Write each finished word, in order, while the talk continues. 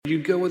You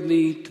go with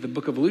me to the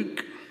book of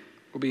Luke.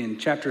 We'll be in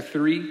chapter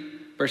 3,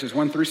 verses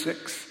 1 through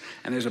 6.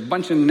 And there's a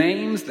bunch of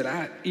names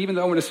that even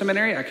though I went to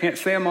seminary, I can't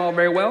say them all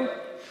very well.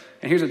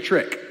 And here's a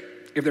trick.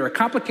 If there are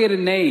complicated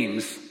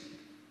names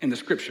in the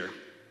scripture,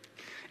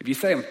 if you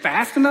say them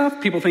fast enough,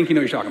 people think you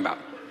know what you're talking about.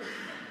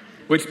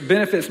 Which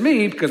benefits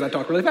me because I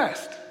talk really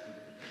fast.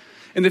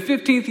 In the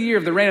 15th year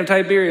of the reign of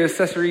Tiberius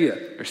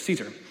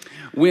Caesar,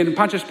 when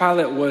Pontius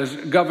Pilate was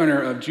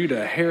governor of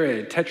Judah,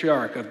 Herod,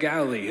 tetrarch of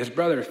Galilee, his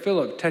brother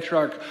Philip,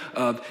 tetrarch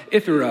of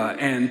Ithera,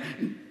 and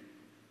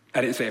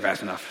I didn't say it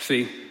fast enough.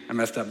 See, I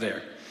messed up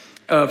there.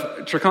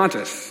 Of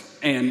Trachontis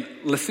and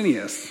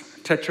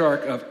Licinius,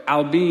 tetrarch of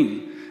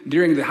Albine,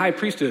 during the high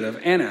priesthood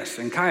of Annas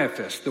and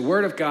Caiaphas, the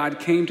word of God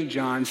came to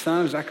John,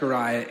 son of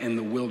Zechariah, in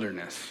the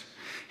wilderness.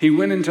 He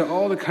went into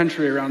all the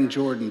country around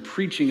Jordan,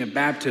 preaching a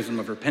baptism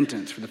of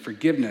repentance for the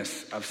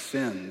forgiveness of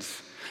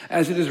sins.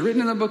 As it is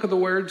written in the book of the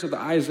words of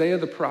Isaiah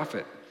the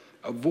prophet,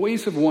 a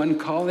voice of one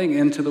calling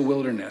into the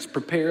wilderness,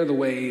 prepare the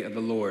way of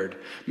the Lord,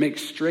 make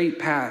straight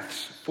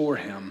paths for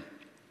him.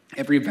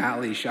 Every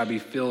valley shall be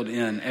filled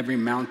in, every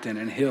mountain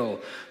and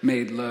hill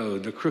made low.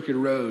 The crooked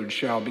road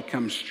shall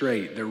become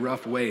straight, the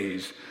rough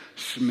ways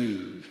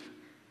smooth.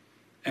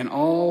 And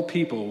all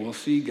people will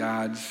see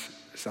God's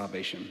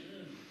salvation.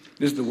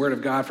 This is the word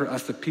of God for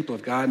us, the people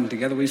of God. And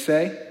together we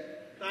say,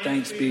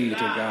 Thanks be to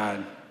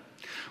God.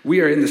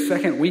 We are in the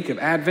second week of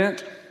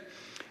Advent.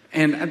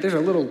 And there's a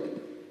little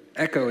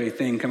echoey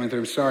thing coming through.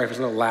 I'm sorry if it's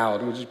a little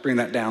loud. We'll just bring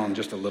that down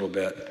just a little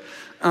bit.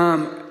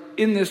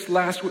 In this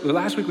last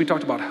week we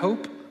talked about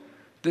hope.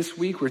 This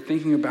week we're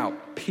thinking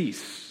about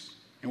peace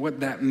and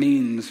what that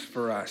means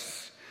for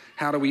us.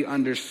 How do we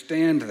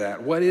understand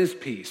that? What is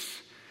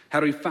peace? How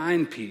do we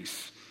find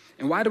peace?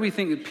 And why do we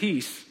think that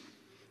peace,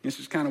 this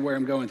is kind of where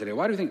I'm going today,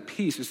 why do we think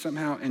peace is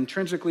somehow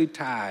intrinsically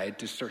tied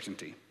to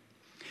certainty?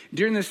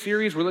 During this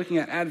series, we're looking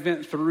at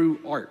Advent through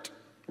art.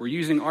 We're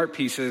using art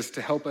pieces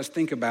to help us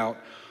think about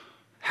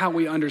how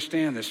we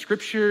understand the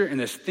scripture and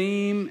this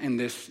theme and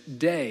this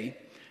day.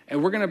 And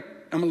I'm going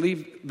to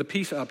leave the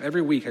piece up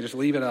every week. I just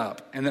leave it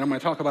up. And then I'm going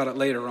to talk about it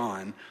later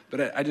on.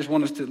 But I just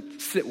want us to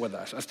sit with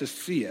us to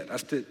see it,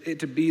 it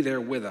to be there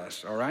with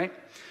us, all right?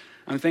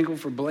 I'm thankful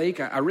for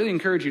Blake. I really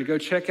encourage you to go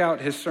check out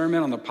his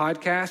sermon on the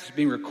podcast. It's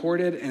being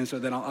recorded, and so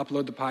then I'll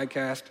upload the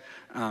podcast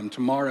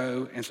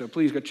tomorrow. And so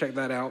please go check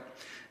that out.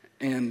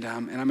 And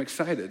I'm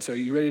excited. So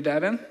you ready to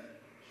dive in?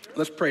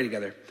 Let's pray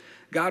together.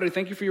 God, we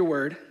thank you for your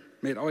word.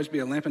 May it always be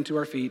a lamp unto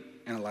our feet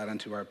and a light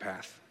unto our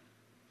path.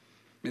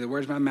 May the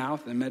words of my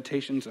mouth and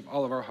meditations of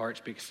all of our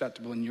hearts be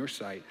acceptable in your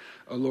sight,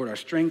 O Lord, our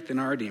strength and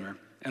our Redeemer.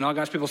 And all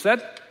God's people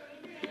said?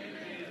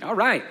 Amen. All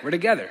right, we're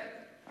together.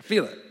 I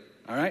feel it.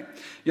 All right?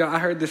 I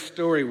heard this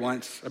story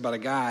once about a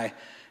guy,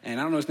 and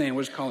I don't know his name.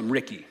 We'll just call him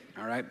Ricky.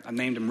 All right? I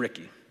named him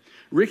Ricky.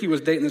 Ricky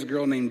was dating this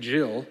girl named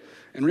Jill.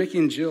 And Ricky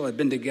and Jill had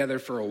been together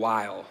for a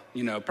while,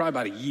 probably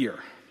about a year.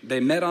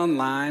 They met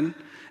online,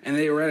 and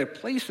they were at a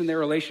place in their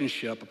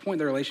relationship, a point in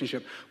their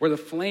relationship, where the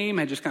flame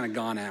had just kind of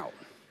gone out.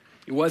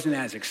 It wasn't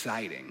as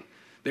exciting.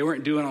 They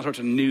weren't doing all sorts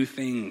of new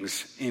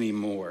things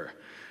anymore.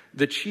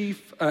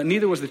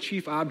 Neither was the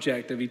chief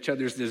object of each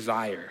other's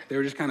desire. They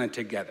were just kind of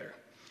together.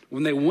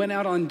 When they went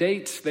out on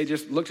dates, they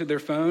just looked at their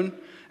phone,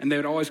 and they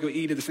would always go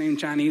eat at the same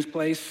Chinese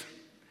place.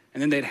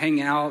 And then they'd hang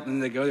out,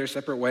 and they'd go their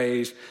separate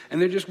ways. And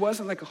there just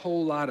wasn't like a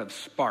whole lot of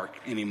spark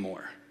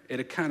anymore. It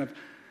had kind of,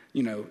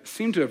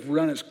 seemed to have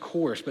run its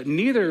course. But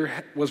neither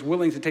was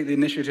willing to take the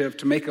initiative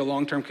to make a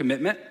long-term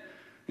commitment,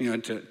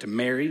 to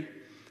marry.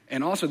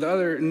 And also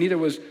neither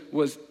was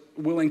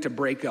willing to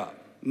break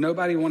up.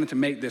 Nobody wanted to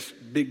make this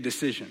big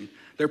decision.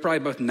 They're probably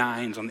both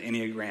 9s on the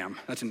Enneagram.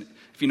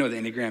 If you know what the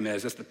Enneagram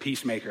is, that's the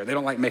peacemaker. They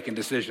don't like making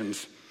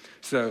decisions.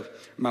 So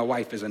my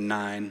wife is a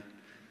 9,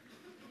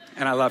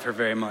 and I love her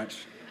very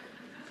much.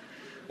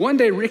 One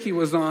day, Ricky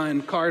was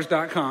on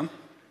cars.com,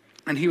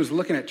 and he was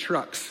looking at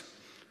trucks,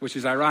 which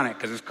is ironic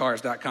because it's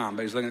cars.com,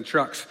 but he's looking at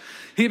trucks.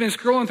 He'd been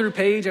scrolling through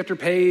page after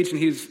page, and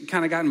he's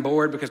kind of gotten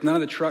bored because none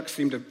of the trucks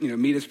seemed to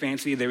meet his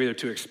fancy. They were either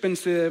too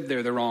expensive, they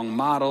were the wrong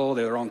model,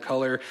 they were the wrong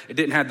color. It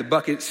didn't have the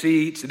bucket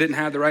seats, it didn't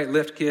have the right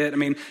lift kit.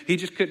 He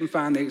just couldn't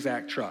find the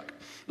exact truck.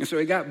 And so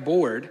he got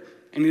bored,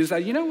 and he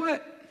decided, you know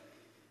what?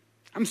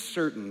 I'm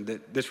certain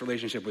that this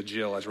relationship with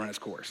Jill has run its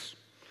course.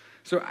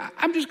 So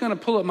I'm just going to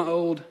pull up my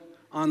old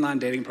online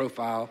dating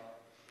profile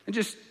and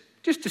just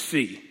to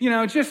see,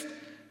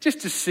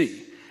 just to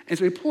see. And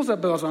so he pulls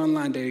up Bill's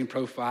online dating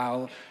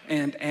profile,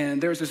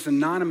 and there's this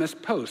anonymous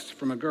post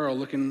from a girl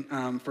looking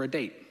for a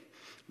date.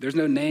 There's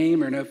no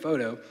name or no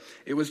photo.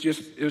 It was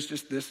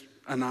just this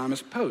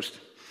anonymous post.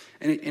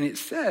 And it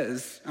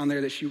says on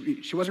there that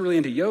she wasn't really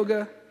into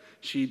yoga.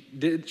 She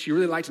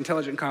really liked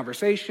intelligent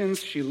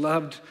conversations. She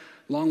loved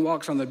long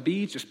walks on the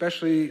beach,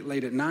 especially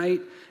late at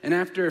night. And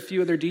after a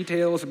few other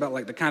details about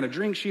like the kind of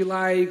drink she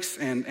likes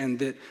and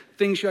the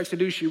things she likes to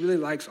do, she really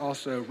likes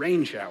also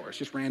rain showers,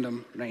 just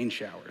random rain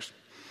showers.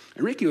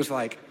 And Ricky was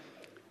like,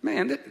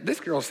 man, this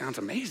girl sounds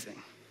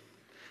amazing.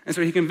 And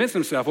so he convinced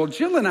himself, well,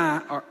 Jill and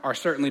I are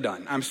certainly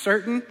done. I'm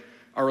certain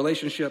our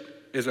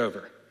relationship is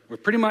over. We're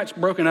pretty much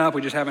broken up.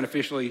 We just haven't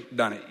officially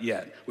done it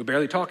yet. We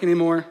barely talk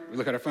anymore. We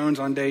look at our phones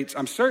on dates.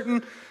 I'm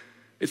certain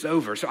it's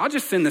over. So I'll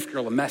just send this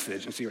girl a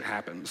message and see what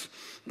happens.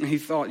 And he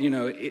thought,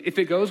 if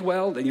it goes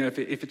well, then, if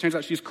it turns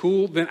out she's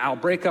cool, then I'll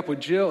break up with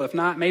Jill. If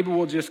not, maybe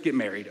we'll just get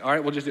married. All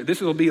right, this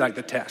will be like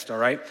the test, all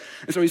right?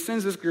 And so he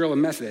sends this girl a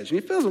message,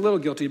 and he feels a little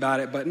guilty about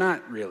it, but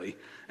not really.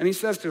 And he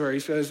says to her,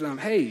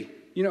 hey,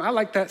 I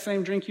like that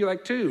same drink you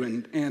like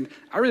too, and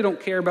I really don't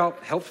care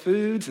about health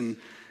foods, and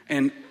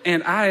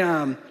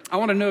I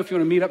want to know if you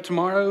want to meet up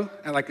tomorrow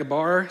at like a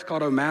bar. It's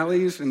called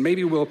O'Malley's, and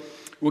maybe we'll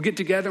get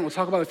together and we'll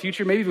talk about the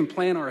future, maybe even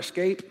plan our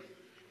escape.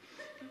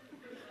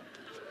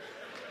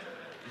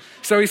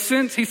 So he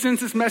sends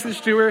this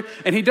message to her,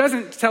 and he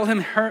doesn't tell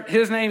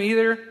his name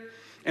either.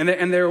 And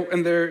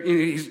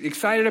he's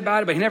excited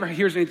about it, but he never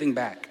hears anything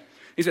back.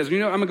 He says, I'm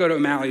gonna go to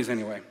O'Malley's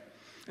anyway.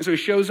 And so he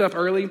shows up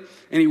early,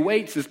 and he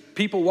waits as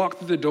people walk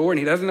through the door, and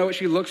he doesn't know what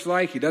she looks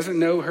like. He doesn't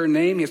know her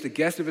name. He has to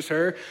guess if it's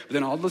her. But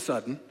then all of a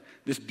sudden,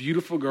 this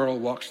beautiful girl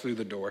walks through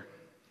the door,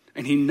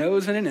 and he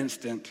knows in an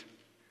instant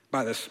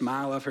by the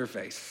smile of her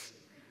face.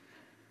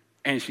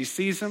 And she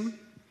sees him,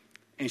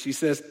 and she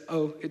says,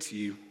 oh, it's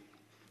you.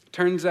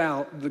 Turns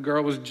out the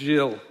girl was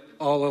Jill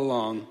all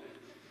along.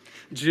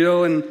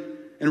 Jill and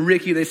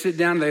Ricky, they sit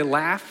down, they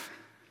laugh.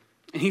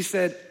 And he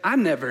said, I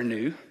never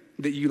knew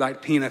that you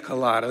like pina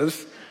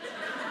coladas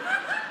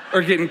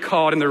or getting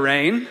caught in the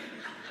rain,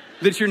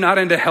 that you're not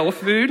into health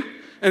food,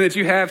 and that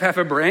you have half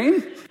a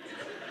brain.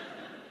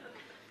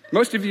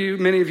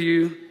 Many of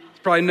you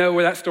probably know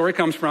where that story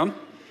comes from.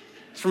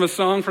 It's from a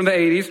song from the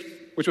 80s,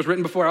 which was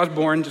written before I was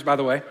born, just by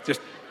the way. Just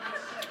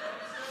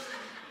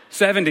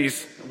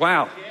 70s.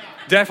 Wow.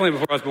 Definitely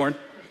before I was born.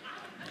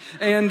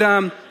 And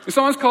the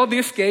song's called The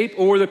Escape,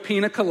 or the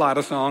Pina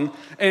Colada Song.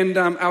 And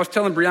I was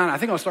telling Brianna, I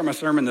think I'll start my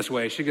sermon this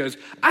way. She goes,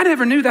 I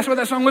never knew that's what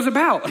that song was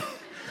about.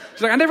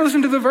 She's like, I never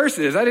listened to the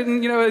verses. I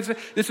didn't,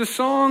 it's a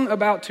song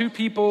about two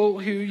people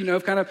who,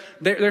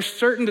 they're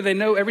certain that they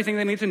know everything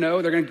they need to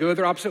know. They're going to go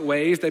their opposite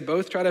ways. They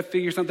both try to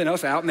figure something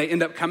else out, and they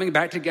end up coming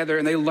back together,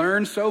 and they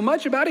learn so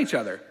much about each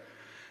other.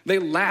 They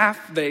laugh.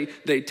 They're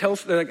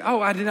like,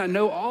 oh, I did not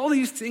know all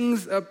these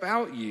things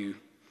about you.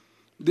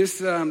 This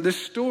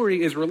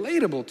story is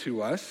relatable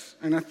to us,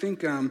 and I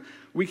think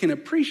we can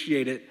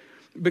appreciate it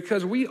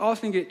because we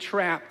often get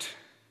trapped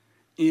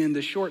in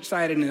the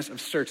short-sightedness of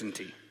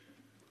certainty.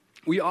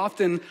 We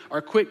often are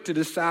quick to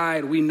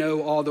decide we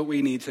know all that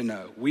we need to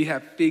know. We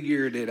have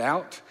figured it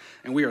out,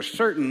 and we are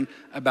certain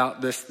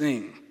about this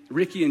thing.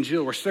 Ricky and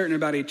Jill were certain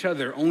about each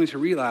other only to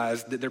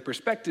realize that their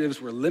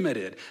perspectives were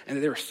limited and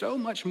that there was so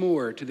much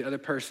more to the other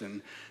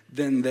person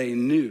than they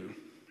knew.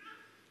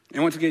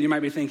 And once again, you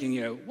might be thinking,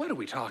 what are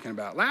we talking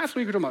about? Last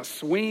week we were talking about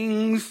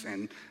swings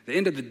and the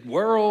end of the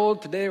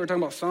world. Today we're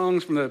talking about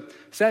songs from the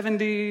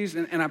 70s.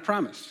 And I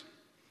promise,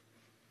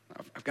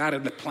 I've got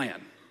a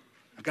plan.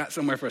 I've got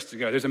somewhere for us to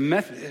go. There's a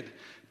method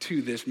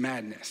to this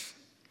madness.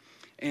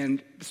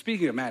 And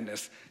speaking of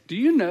madness, do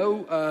you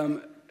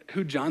know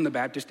who John the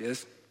Baptist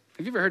is?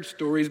 Have you ever heard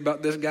stories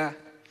about this guy?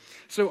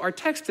 So our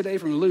text today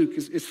from Luke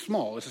is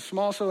small. It's a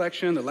small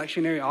selection. The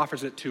lectionary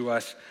offers it to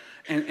us.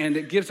 And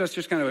it gives us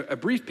just kind of a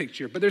brief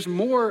picture. But there's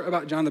more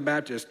about John the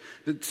Baptist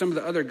that some of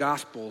the other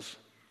Gospels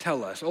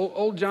tell us.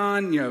 Old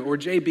John, or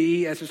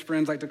JB, as his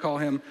friends like to call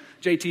him,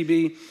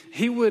 JTB,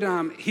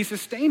 he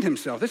sustained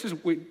himself.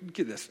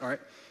 Get this, all right?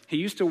 He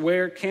used to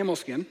wear camel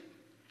skin,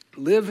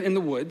 live in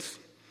the woods.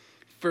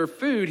 For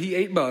food, he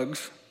ate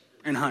bugs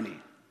and honey.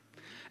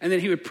 And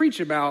then he would preach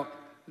about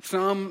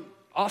some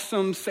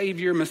awesome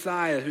Savior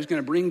Messiah who's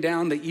going to bring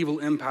down the evil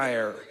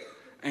empire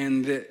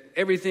and that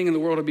everything in the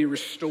world will be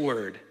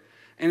restored.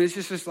 And it's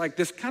just like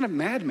this kind of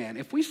madman.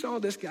 If we saw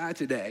this guy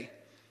today,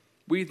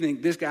 we'd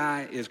think this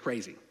guy is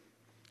crazy.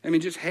 I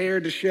mean, just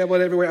hair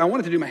disheveled everywhere. I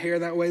wanted to do my hair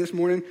that way this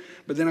morning,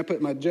 but then I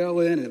put my gel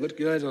in and it looked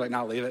good. So I was like, no,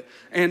 I'll leave it.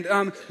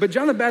 And but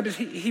John the Baptist,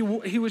 he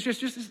was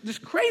just this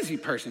crazy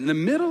person in the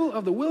middle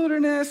of the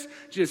wilderness,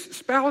 just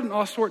spouting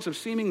all sorts of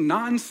seeming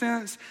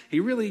nonsense.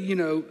 He really,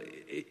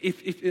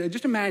 if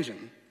just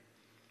imagine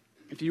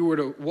if you were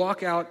to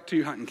walk out to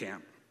your hunting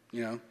camp,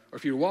 or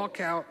if you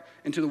walk out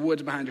into the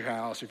woods behind your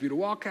house, or if you were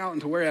to walk out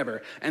into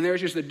wherever, and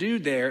there's just a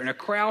dude there and a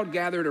crowd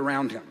gathered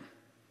around him.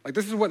 Like,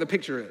 this is what the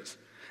picture is.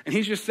 And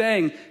he's just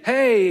saying,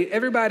 hey,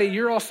 everybody,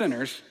 you're all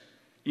sinners.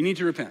 You need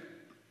to repent.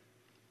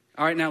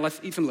 All right, now let's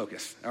eat some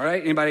locusts. All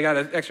right, anybody got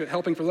an extra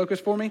helping for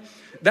locusts for me?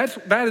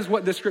 That is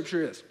what this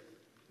scripture is.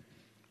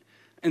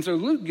 And so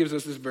Luke gives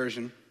us this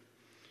version.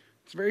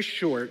 It's very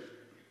short,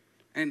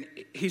 and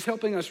he's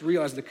helping us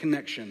realize the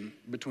connection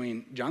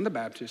between John the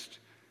Baptist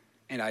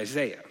and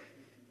Isaiah.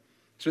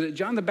 So that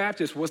John the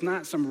Baptist was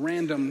not some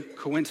random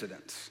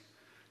coincidence.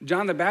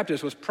 John the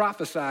Baptist was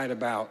prophesied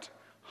about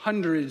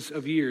hundreds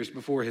of years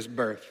before his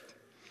birth.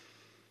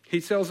 He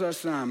tells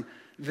us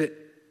that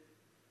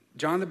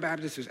John the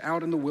Baptist is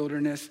out in the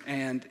wilderness,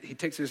 and he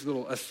takes this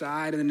little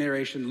aside in the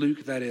narration,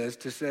 Luke that is,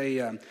 to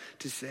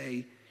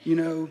say,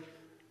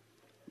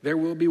 there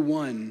will be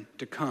one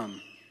to come.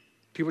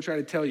 People try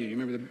to tell you,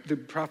 remember the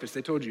prophets,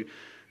 they told you,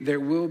 there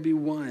will be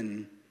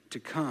one to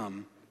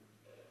come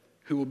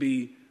who will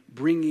be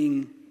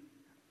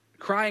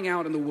crying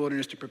out in the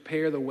wilderness to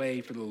prepare the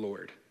way for the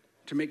Lord,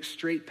 to make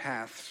straight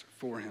paths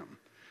for him.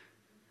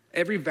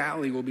 Every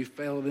valley will be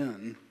filled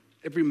in.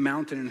 Every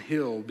mountain and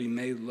hill will be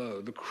made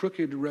low. The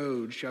crooked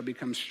road shall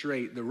become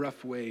straight, the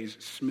rough ways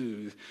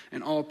smooth,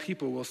 and all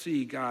people will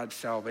see God's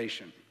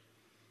salvation.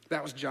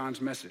 That was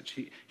John's message.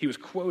 He was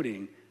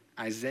quoting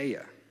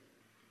Isaiah.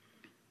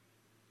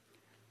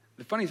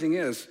 The funny thing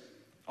is,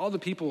 all the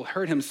people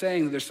heard him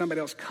saying that there's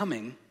somebody else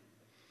coming,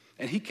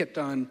 and he kept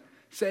on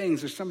saying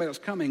there's somebody else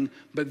coming,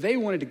 but they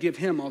wanted to give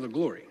him all the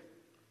glory.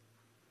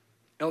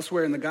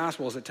 Elsewhere in the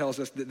Gospels, it tells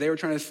us that they were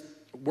trying to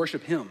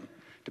worship him,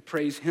 to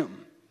praise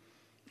him.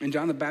 And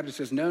John the Baptist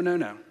says,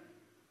 no.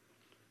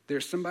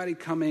 There's somebody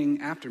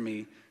coming after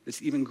me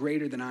that's even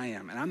greater than I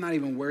am, and I'm not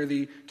even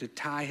worthy to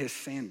tie his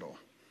sandal.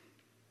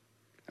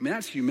 I mean,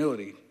 that's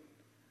humility.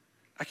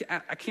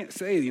 I can't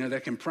say, that I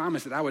can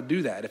promise that I would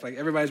do that. If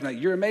everybody's like,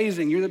 you're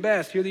amazing, you're the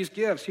best, here are these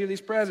gifts, here are these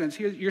presents,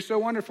 you're so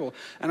wonderful.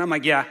 And I'm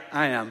like, yeah,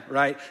 I am,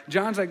 right?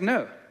 John's like,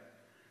 no.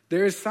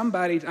 There is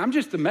somebody, I'm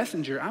just the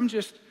messenger. I'm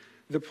just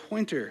the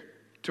pointer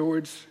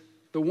towards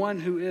the one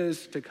who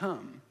is to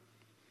come.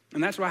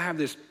 And that's why I have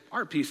this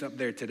art piece up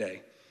there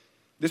today.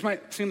 This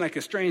might seem like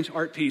a strange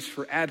art piece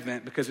for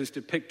Advent because it's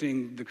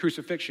depicting the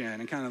crucifixion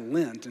and kind of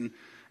Lent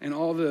and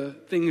all the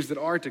things that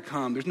are to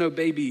come. There's no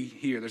baby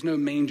here. There's no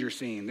manger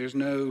scene. There's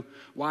no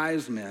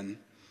wise men.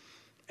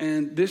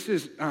 And this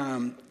is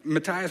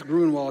Matthias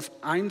Grunewald's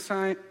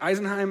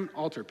Eisenheim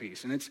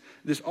altarpiece. And it's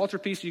this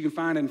altarpiece you can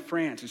find in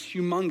France. It's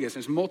humongous.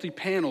 It's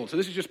multi-paneled. So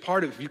this is just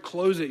part of it. If you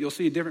close it, you'll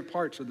see different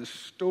parts of the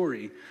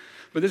story.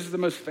 But this is the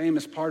most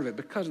famous part of it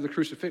because of the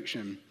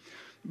crucifixion.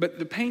 But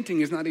the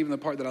painting is not even the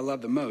part that I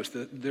love the most.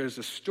 There's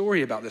a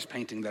story about this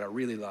painting that I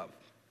really love.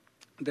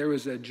 There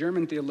was a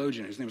German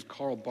theologian, his name was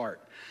Karl Barth.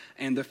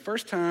 And the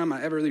first time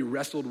I ever really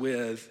wrestled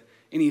with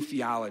any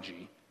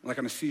theology, like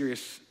in a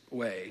serious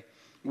way,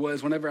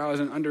 was whenever I was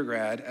an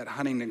undergrad at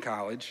Huntingdon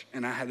College,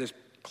 and I had this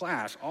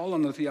class all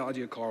on the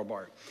theology of Karl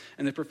Barth.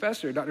 And the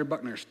professor, Dr.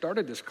 Buckner,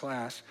 started this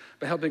class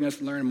by helping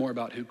us learn more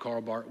about who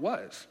Karl Barth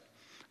was.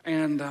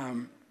 And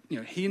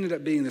he ended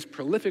up being this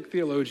prolific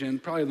theologian,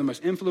 probably the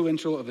most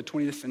influential of the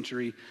 20th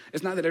century.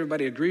 It's not that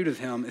everybody agreed with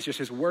him. It's just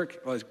his work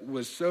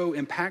was so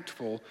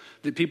impactful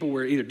that people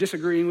were either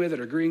disagreeing with it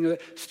or agreeing with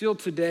it. Still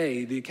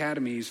today, the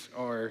academies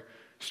are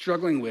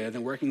struggling with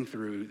and working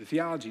through the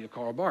theology of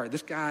Karl Barth.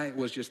 This guy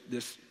was just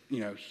this,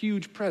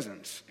 huge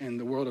presence in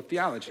the world of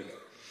theology.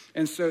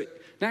 And so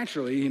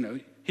naturally,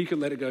 he could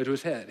let it go to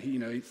his head.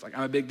 He's like,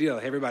 I'm a big deal.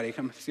 Hey, everybody,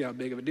 come see how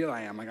big of a deal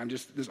I am. Like, I'm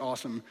just this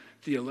awesome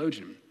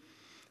theologian.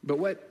 But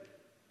what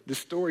the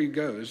story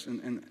goes,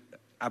 and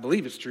I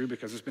believe it's true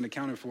because it's been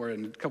accounted for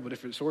in a couple of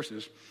different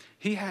sources,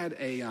 he had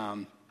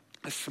a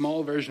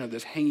small version of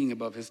this hanging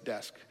above his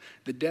desk,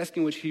 the desk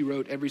in which he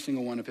wrote every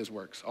single one of his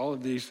works, all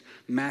of these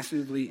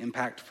massively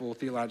impactful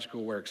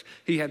theological works.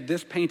 He had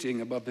this painting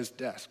above his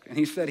desk, and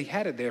he said he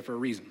had it there for a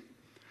reason.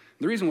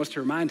 The reason was to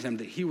remind him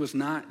that he was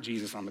not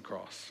Jesus on the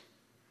cross,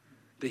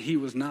 that he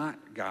was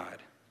not God,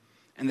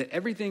 and that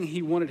everything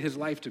he wanted his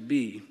life to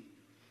be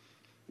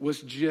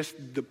was just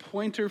the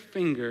pointer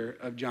finger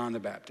of John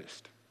the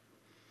Baptist.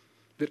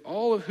 That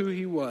all of who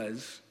he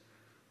was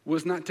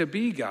not to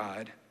be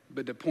God,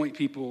 but to point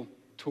people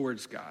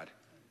towards God.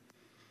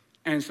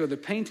 And so the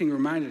painting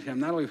reminded him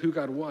not only who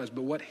God was,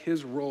 but what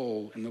his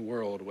role in the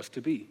world was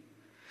to be.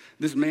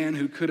 This man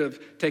who could have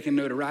taken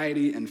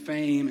notoriety and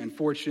fame and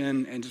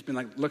fortune and just been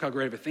like, look how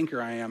great of a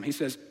thinker I am. He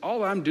says,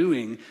 all I'm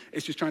doing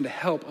is just trying to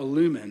help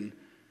illumine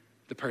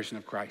the person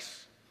of Christ.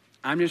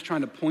 I'm just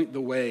trying to point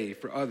the way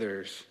for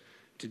others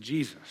to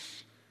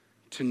Jesus,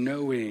 to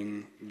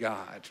knowing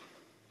God.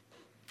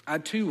 I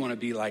too want to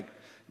be like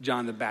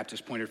John the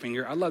Baptist pointer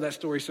finger. I love that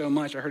story so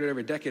much. I heard it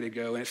over a decade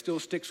ago, and it still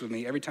sticks with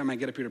me every time I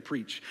get up here to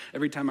preach,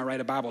 every time I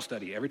write a Bible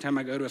study, every time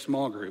I go to a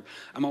small group.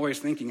 I'm always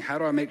thinking, how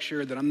do I make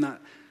sure that I'm not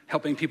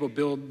helping people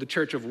build the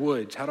Church of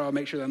Woods? How do I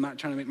make sure that I'm not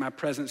trying to make my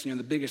presence, the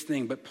biggest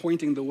thing, but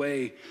pointing the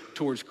way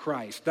towards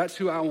Christ? That's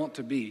who I want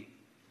to be.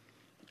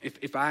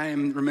 If I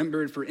am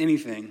remembered for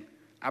anything,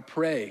 I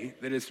pray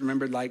that it's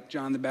remembered like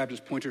John the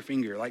Baptist pointer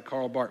finger, like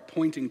Karl Barth,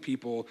 pointing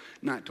people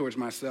not towards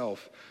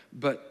myself,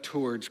 but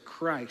towards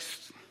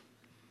Christ.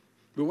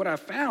 But what I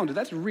found is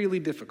that's really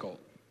difficult.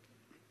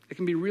 It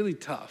can be really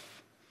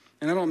tough.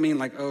 And I don't mean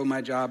like, oh,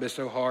 my job is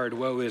so hard,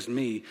 woe is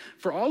me.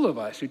 For all of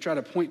us who try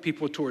to point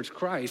people towards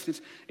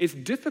Christ, it's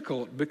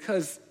difficult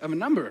because of a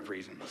number of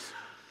reasons.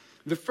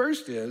 The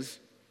first is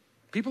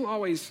people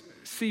always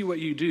see what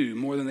you do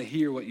more than they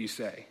hear what you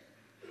say.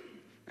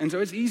 And so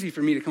it's easy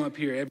for me to come up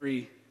here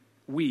every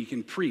week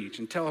and preach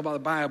and tell about the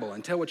Bible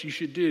and tell what you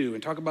should do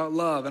and talk about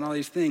love and all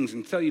these things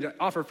and tell you to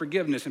offer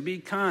forgiveness and be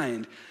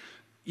kind.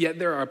 Yet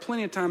there are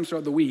plenty of times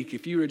throughout the week,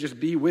 if you would just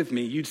be with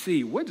me, you'd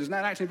see Woods is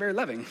not acting very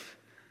loving.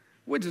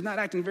 Woods is not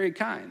acting very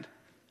kind.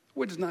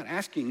 Woods is not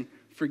asking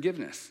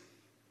forgiveness.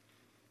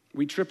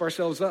 We trip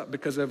ourselves up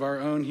because of our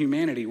own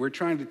humanity. We're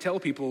trying to tell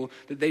people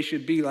that they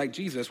should be like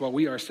Jesus while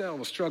we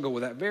ourselves struggle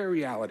with that very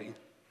reality.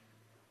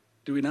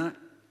 Do we not?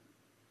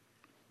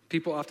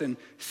 People often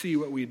see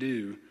what we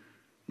do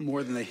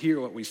more than they hear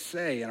what we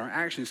say, and our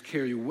actions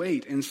carry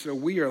weight. And so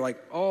we are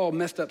like all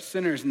messed up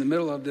sinners in the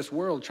middle of this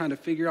world trying to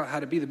figure out how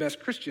to be the best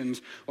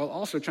Christians while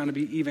also trying to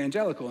be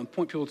evangelical and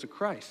point people to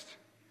Christ.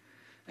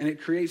 And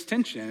it creates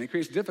tension, it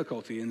creates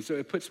difficulty, and so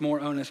it puts more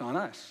onus on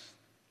us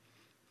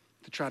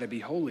to try to be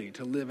holy,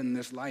 to live in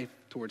this life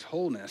towards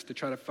wholeness, to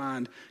try to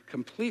find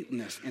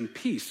completeness and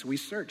peace. We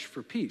search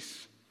for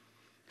peace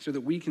so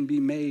that we can be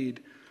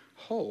made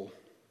whole.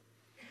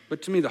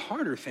 But to me, the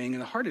harder thing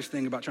and the hardest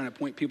thing about trying to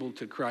point people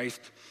to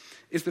Christ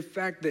is the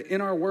fact that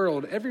in our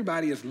world,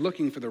 everybody is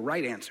looking for the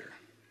right answer.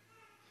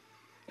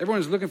 Everyone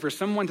is looking for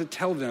someone to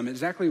tell them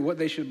exactly what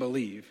they should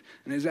believe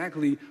and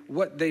exactly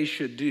what they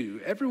should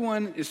do.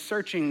 Everyone is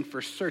searching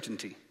for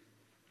certainty.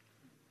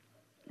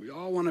 We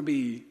all want to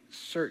be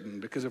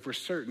certain, because if we're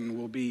certain,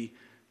 we'll be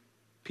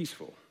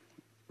peaceful.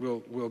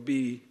 We'll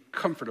be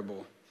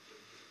comfortable.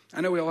 I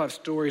know we all have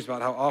stories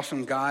about how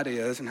awesome God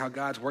is and how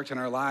God's worked in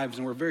our lives,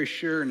 and we're very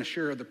sure and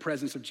assured of the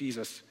presence of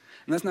Jesus.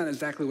 And that's not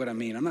exactly what I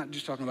mean. I'm not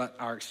just talking about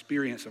our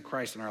experience of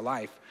Christ in our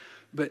life,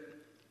 but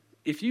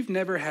if you've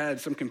never had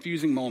some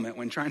confusing moment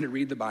when trying to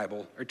read the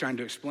Bible or trying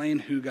to explain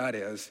who God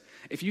is,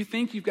 if you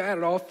think you've got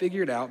it all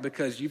figured out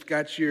because you've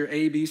got your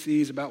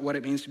ABCs about what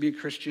it means to be a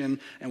Christian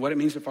and what it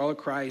means to follow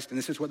Christ, and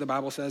this is what the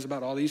Bible says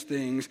about all these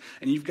things,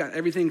 and you've got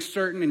everything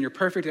certain and you're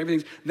perfect,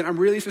 then I'm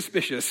really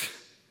suspicious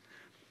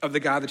of the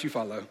God that you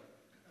follow.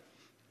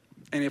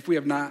 And if we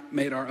have not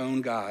made our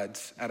own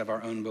gods out of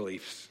our own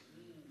beliefs.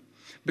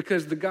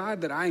 Because the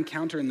God that I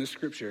encounter in this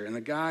scripture and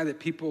the God that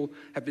people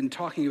have been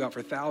talking about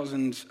for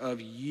thousands of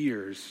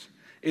years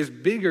is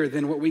bigger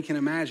than what we can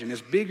imagine.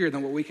 It's bigger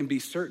than what we can be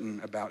certain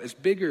about. It's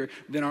bigger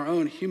than our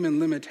own human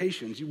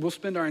limitations. We'll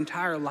spend our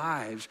entire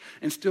lives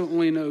and still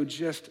only know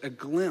just a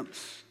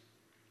glimpse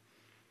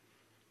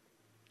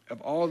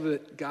of all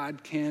that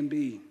God can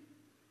be,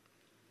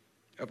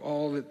 of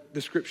all that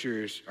the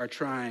scriptures are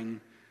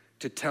trying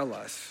to tell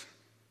us.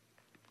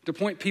 To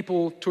point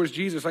people towards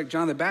Jesus like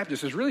John the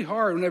Baptist is really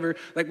hard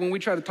when we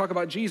try to talk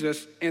about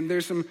Jesus and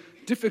there's some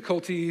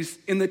difficulties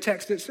in the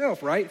text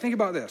itself, right? Think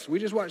about this. We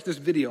just watched this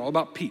video all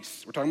about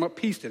peace. We're talking about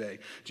peace today.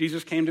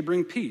 Jesus came to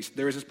bring peace.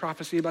 There is this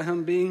prophecy about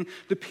him being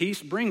the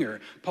peace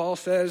bringer. Paul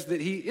says that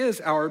he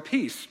is our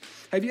peace.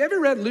 Have you ever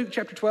read Luke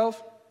chapter 12?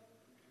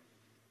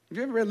 Have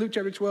you ever read Luke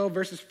chapter 12,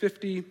 verses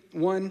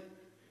 51,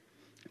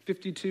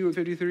 52, and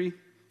 53?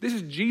 This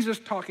is Jesus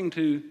talking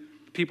to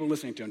people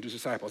listening to him, to his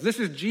disciples. This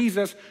is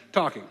Jesus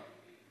talking.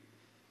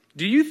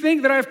 Do you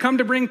think that I've come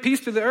to bring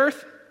peace to the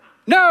earth?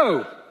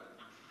 No,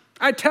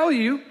 I tell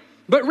you,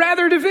 but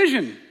rather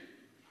division.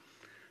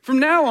 From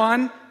now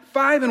on,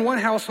 5 in one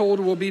household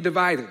will be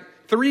divided.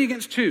 3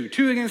 against 2,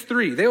 2 against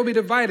 3. They will be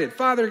divided.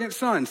 Father against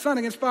son, son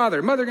against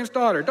father, mother against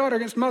daughter, daughter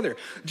against mother.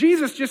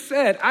 Jesus just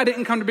said, I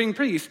didn't come to bring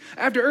peace.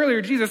 After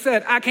earlier, Jesus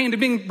said, I came to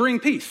bring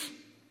peace.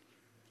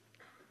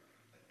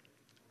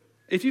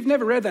 If you've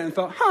never read that and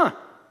thought,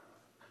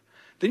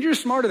 then you're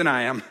smarter than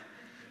I am.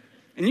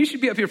 And you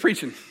should be up here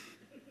preaching.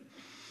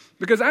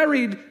 Because I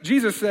read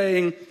Jesus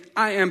saying,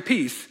 I am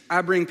peace,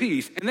 I bring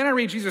peace. And then I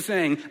read Jesus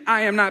saying,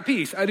 I am not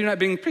peace, I do not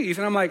bring peace.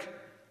 And I'm like,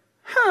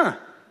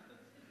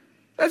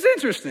 that's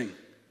interesting.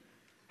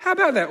 How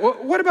about that? Well,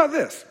 what about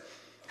this?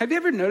 Have you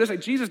ever noticed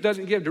that Jesus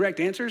doesn't give direct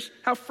answers?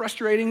 How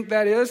frustrating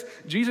that is?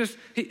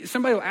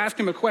 Somebody will ask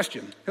him a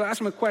question. He'll ask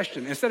him a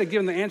question. Instead of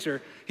giving the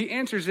answer, he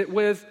answers it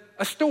with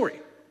a story.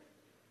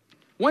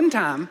 One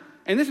time,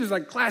 and this is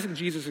like classic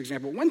Jesus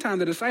example. One time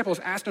the disciples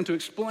asked him to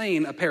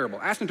explain a parable,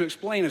 asked him to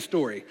explain a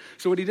story.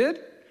 So what he did?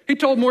 He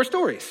told more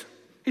stories.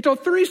 He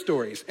told 3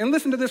 stories. And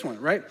listen to this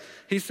one, right?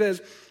 He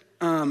says,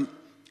 in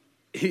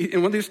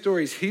one of these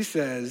stories, he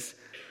says,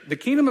 the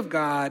kingdom of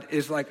God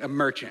is like a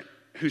merchant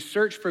who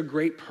searched for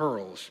great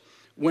pearls.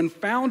 When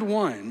found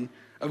one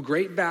of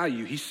great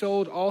value, he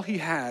sold all he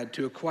had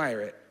to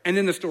acquire it. And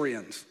then the story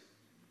ends.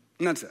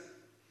 And that's it.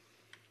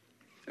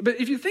 But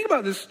if you think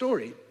about this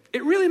story,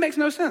 it really makes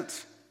no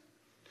sense.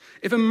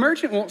 If a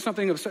merchant wants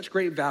something of such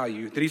great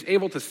value that he's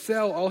able to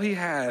sell all he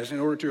has in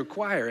order to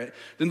acquire it,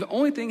 then the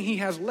only thing he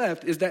has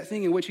left is that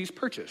thing in which he's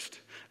purchased.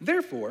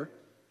 Therefore,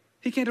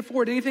 he can't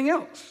afford anything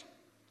else.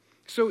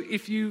 So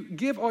if you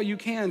give all you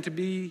can to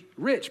be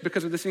rich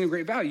because of this thing of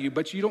great value,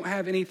 but you don't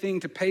have anything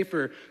to pay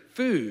for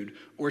food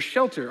or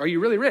shelter, are you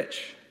really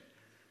rich?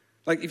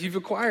 Like if you've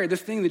acquired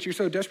this thing that you're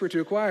so desperate to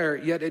acquire,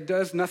 yet it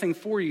does nothing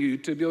for you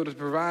to be able to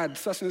provide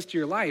sustenance to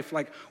your life,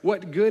 like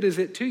what good is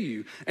it to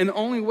you? And the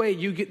only way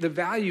you get the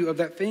value of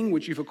that thing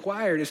which you've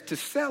acquired is to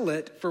sell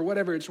it for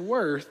whatever it's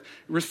worth,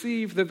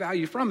 receive the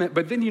value from it,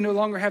 but then you no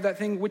longer have that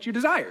thing which you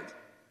desired.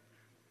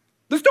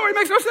 The story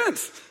makes no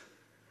sense.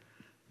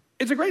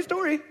 It's a great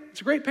story.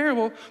 It's a great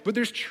parable, but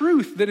there's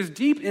truth that is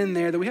deep in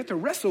there that we have to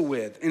wrestle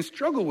with and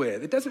struggle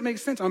with. It doesn't make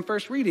sense on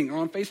first reading or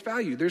on face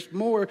value. There's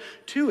more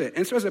to it.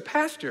 And so as a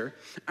pastor,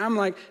 I'm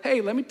like,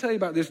 hey, let me tell you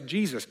about this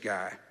Jesus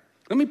guy.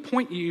 Let me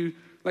point you,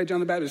 like John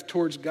the Baptist,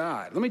 towards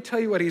God. Let me tell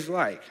you what he's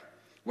like.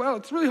 Well,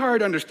 it's really hard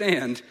to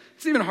understand.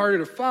 It's even harder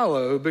to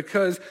follow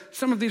because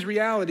some of these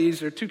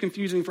realities are too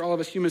confusing for all of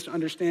us humans to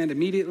understand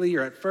immediately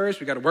or at first.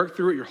 We've got to work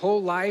through it your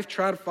whole life,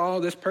 try to follow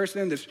this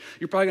person that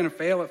you're probably going to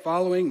fail at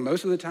following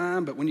most of the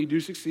time, but when you do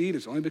succeed,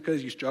 it's only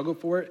because you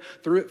struggled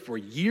through it for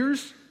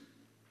years.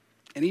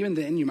 And even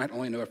then, you might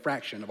only know a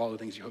fraction of all the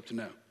things you hope to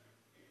know.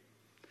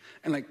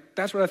 And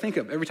that's what I think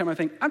of every time I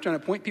think, I'm trying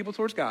to point people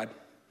towards God.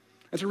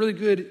 That's a really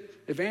good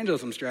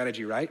evangelism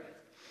strategy, right?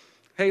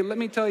 Hey, let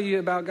me tell you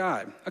about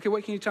God. Okay,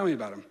 what can you tell me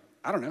about him?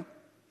 I don't know.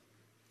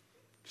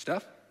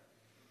 Stuff.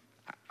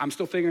 I'm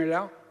still figuring it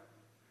out.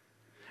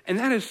 And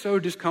that is so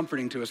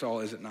discomforting to us all,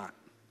 is it not?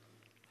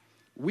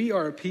 We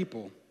are a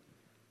people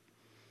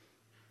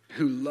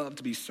who love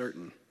to be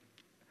certain.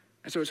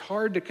 And so it's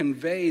hard to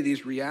convey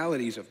these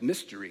realities of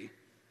mystery,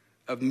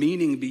 of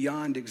meaning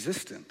beyond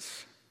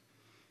existence,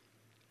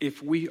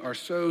 if we are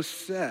so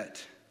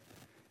set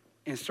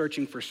in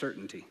searching for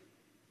certainty.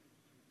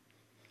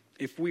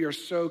 If we are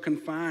so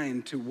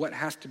confined to what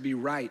has to be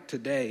right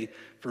today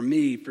for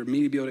me to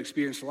be able to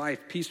experience life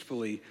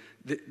peacefully,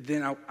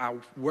 then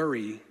I'll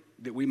worry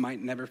that we might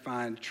never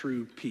find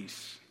true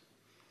peace.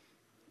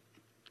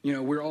 You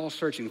know, we're all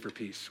searching for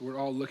peace. We're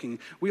all looking.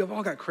 We have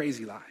all got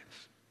crazy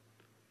lives.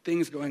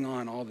 Things going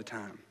on all the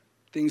time.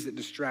 Things that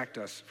distract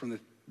us from the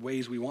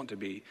ways we want to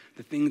be,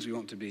 the things we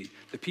want to be,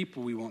 the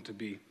people we want to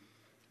be.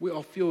 We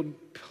all feel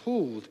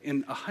pulled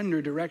in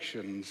 100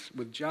 directions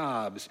with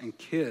jobs and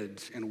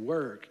kids and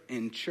work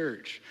and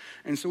church.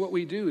 And so what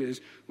we do is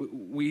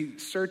we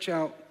search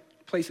out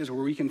places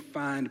where we can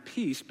find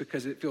peace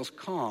because it feels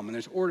calm and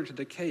there's order to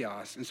the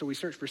chaos. And so we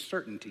search for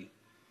certainty,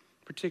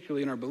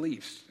 particularly in our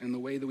beliefs and the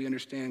way that we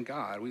understand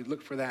God. We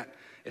look for that.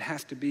 It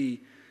has to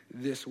be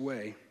this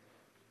way.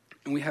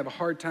 And we have a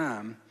hard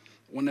time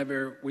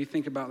whenever we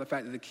think about the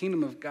fact that the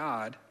kingdom of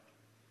God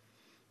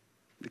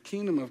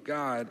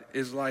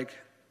is like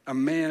a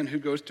man who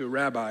goes to a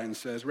rabbi and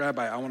says,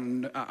 Rabbi, I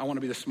want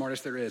to be the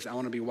smartest there is. I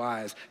want to be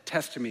wise.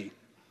 Test me.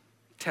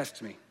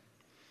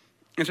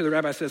 And so the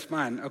rabbi says,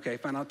 fine,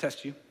 I'll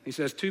test you. He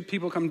says, 2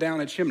 people come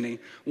down a chimney.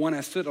 One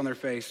has soot on their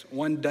face.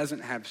 One doesn't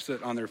have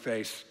soot on their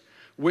face.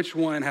 Which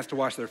one has to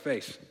wash their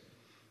face?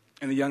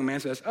 And the young man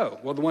says, oh,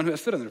 well, the one who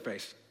has soot on their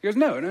face. He goes,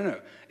 no.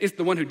 It's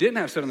the one who didn't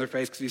have soot on their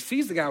face because he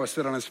sees the guy with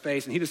soot on his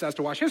face and he decides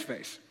to wash his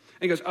face.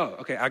 And he goes, oh,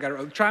 okay, I got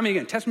to try me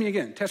again. Test me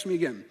again.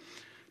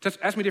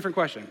 Ask me a different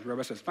question. The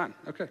rabbi says, fine,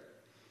 okay.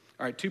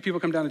 All right, 2 people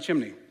come down the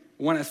chimney.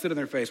 One has soot on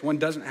their face. One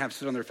doesn't have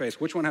soot on their face.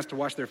 Which one has to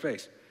wash their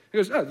face? He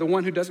goes, oh, the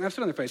one who doesn't have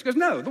soot on their face. He goes,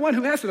 no, the one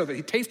who has soot on their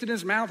face. He tasted it in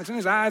his mouth. It's in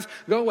his eyes.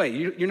 Go away.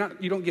 You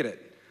don't get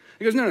it.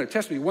 He goes, no,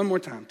 test me one more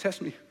time.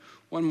 Test me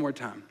one more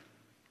time.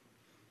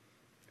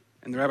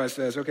 And the rabbi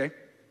says, okay.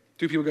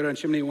 2 people go down the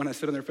chimney. One has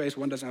soot on their face.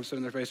 One doesn't have soot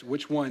on their face.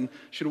 Which one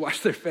should wash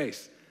their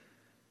face?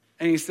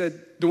 And he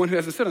said, the one who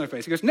has the soot on their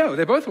face. He goes, no,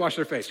 they both wash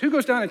their face. Who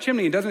goes down a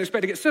chimney and doesn't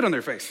expect to get soot on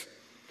their face?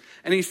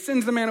 And he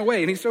sends the man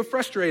away, and he's so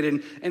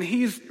frustrated, and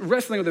he's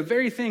wrestling with the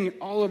very thing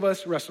all of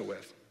us wrestle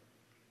with.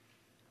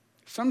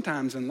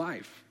 Sometimes in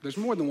life, there's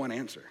more than one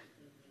answer.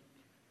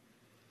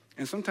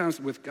 And sometimes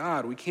with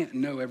God, we can't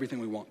know everything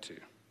we want to.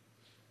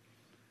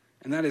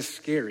 And that is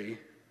scary.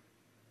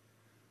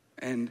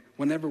 And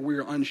whenever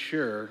we're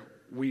unsure,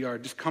 we are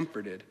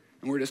discomforted.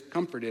 And we're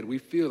discomforted, we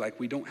feel like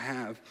we don't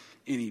have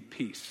any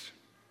peace.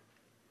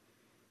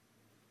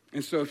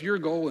 And so if your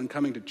goal in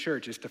coming to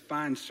church is to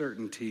find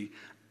certainty,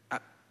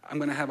 I'm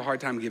going to have a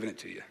hard time giving it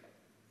to you.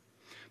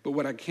 But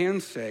what I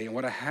can say and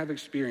what I have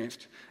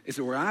experienced is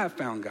that where I have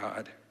found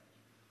God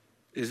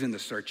is in the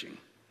searching,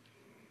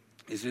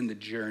 is in the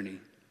journey,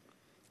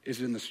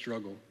 is in the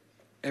struggle.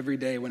 Every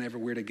day whenever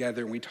we're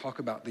together and we talk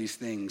about these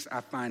things,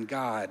 I find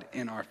God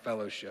in our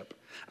fellowship.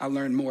 I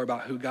learn more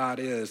about who God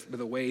is by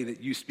the way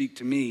that you speak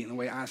to me and the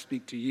way I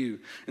speak to you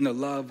and the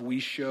love we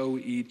show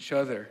each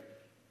other.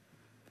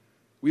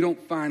 We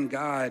don't find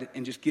God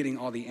in just getting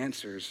all the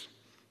answers.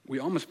 We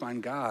almost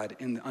find God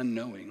in the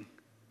unknowing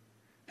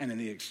and in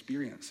the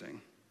experiencing.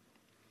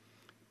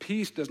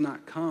 Peace does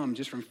not come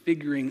just from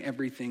figuring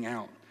everything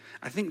out.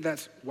 I think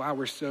that's why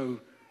we're so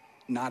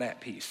not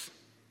at peace.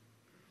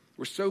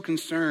 We're so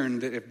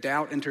concerned that if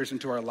doubt enters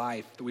into our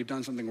life, that we've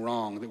done something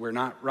wrong, that we're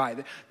not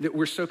right, that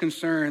we're so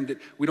concerned that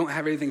we don't have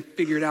everything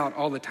figured out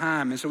all the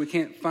time, and so we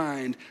can't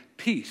find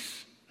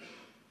peace.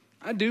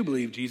 I do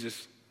believe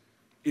Jesus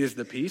is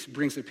the peace,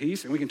 brings the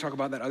peace, and we can talk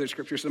about that other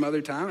scripture some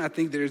other time. I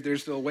think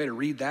there's still a way to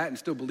read that and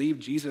still believe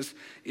Jesus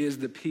is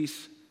the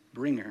peace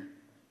bringer.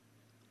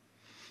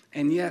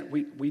 And yet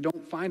we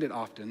don't find it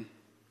often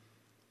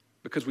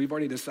because we've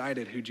already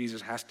decided who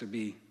Jesus has to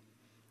be.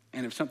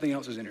 And if something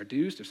else is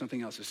introduced, if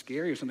something else is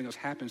scary, if something else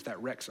happens,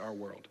 that wrecks our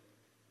world.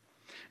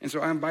 And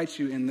so I invite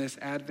you in this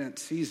Advent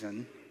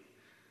season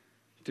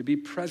to be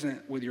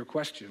present with your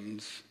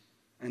questions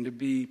and to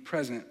be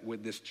present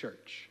with this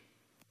church.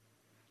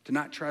 To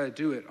not try to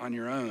do it on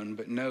your own,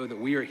 but know that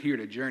we are here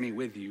to journey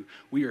with you.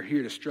 We are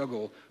here to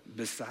struggle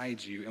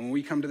beside you. And when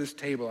we come to this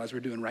table, as we're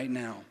doing right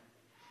now,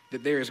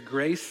 that there is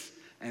grace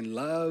and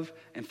love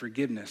and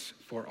forgiveness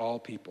for all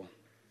people.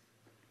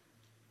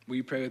 Will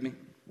you pray with me?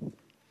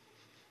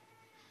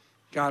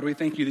 God, we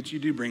thank you that you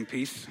do bring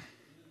peace.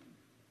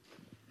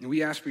 And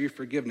we ask for your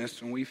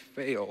forgiveness when we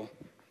fail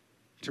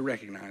to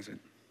recognize it.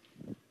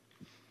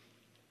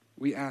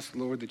 We ask,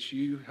 Lord, that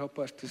you help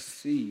us to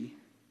see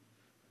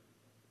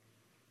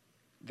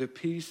the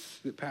peace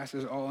that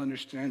passes all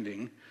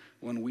understanding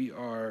when we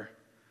are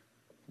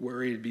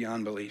worried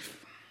beyond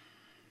belief.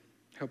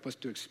 Help us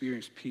to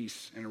experience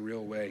peace in a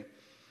real way.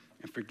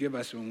 And forgive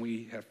us when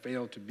we have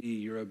failed to be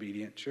your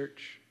obedient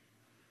church.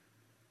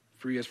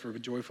 Free us for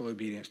joyful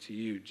obedience to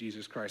you,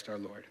 Jesus Christ our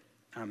Lord.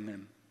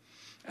 Amen.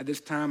 At this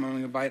time, I'm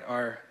going to invite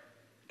our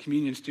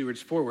communion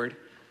stewards forward.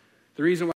 The reason why